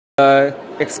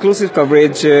Exclusive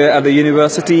coverage at the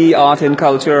University Art and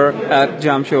Culture at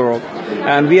Jamshoro.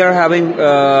 And we are having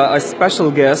a special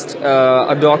guest,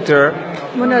 a Dr.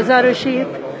 Munnaza Rasher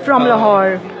from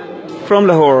Lahore. From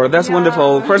Lahore, that's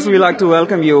wonderful. First, we'd like to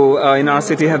welcome you in our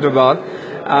city, Hyderabad.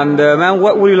 And ma'am,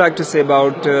 what would you like to say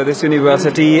about this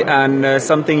university and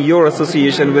something your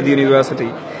association with the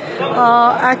university?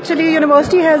 Actually,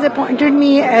 university has appointed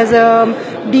me as a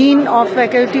Dean of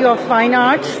Faculty of Fine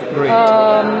Arts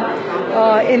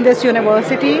in this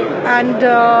university, and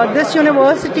this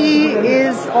university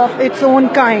is of its own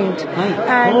kind,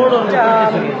 and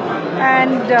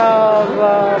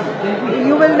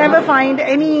you will never find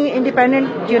any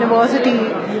independent university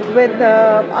with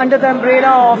under the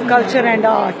umbrella of culture and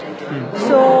art.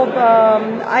 So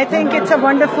I think it's a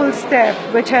wonderful step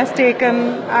which has taken,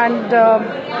 and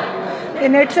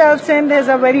in itself Sindh is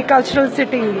a very cultural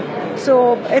city,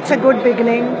 so it's a good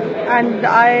beginning, and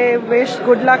I wish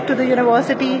good luck to the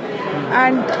university.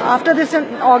 And after this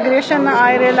inauguration,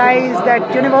 I realized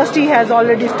that university has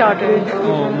already started.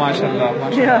 Oh, mashallah,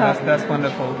 mashallah. Yeah. That's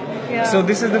wonderful. Yeah. So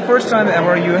this is the first time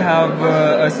ever you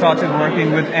have started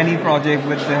working with any project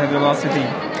with the university?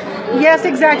 Yes,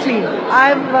 exactly.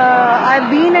 I've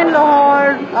been in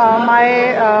Lahore.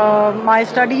 My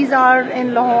studies are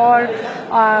in Lahore.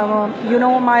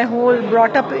 My whole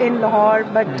brought up in Lahore.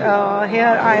 But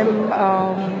here I'm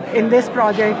in this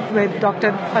project with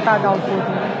Dr.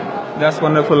 Munnaza. That's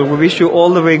wonderful. We wish you all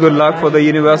the very good luck for the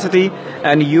university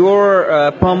and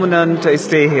your permanent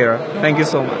stay here. Thank you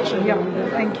so much. Yeah,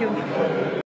 thank you.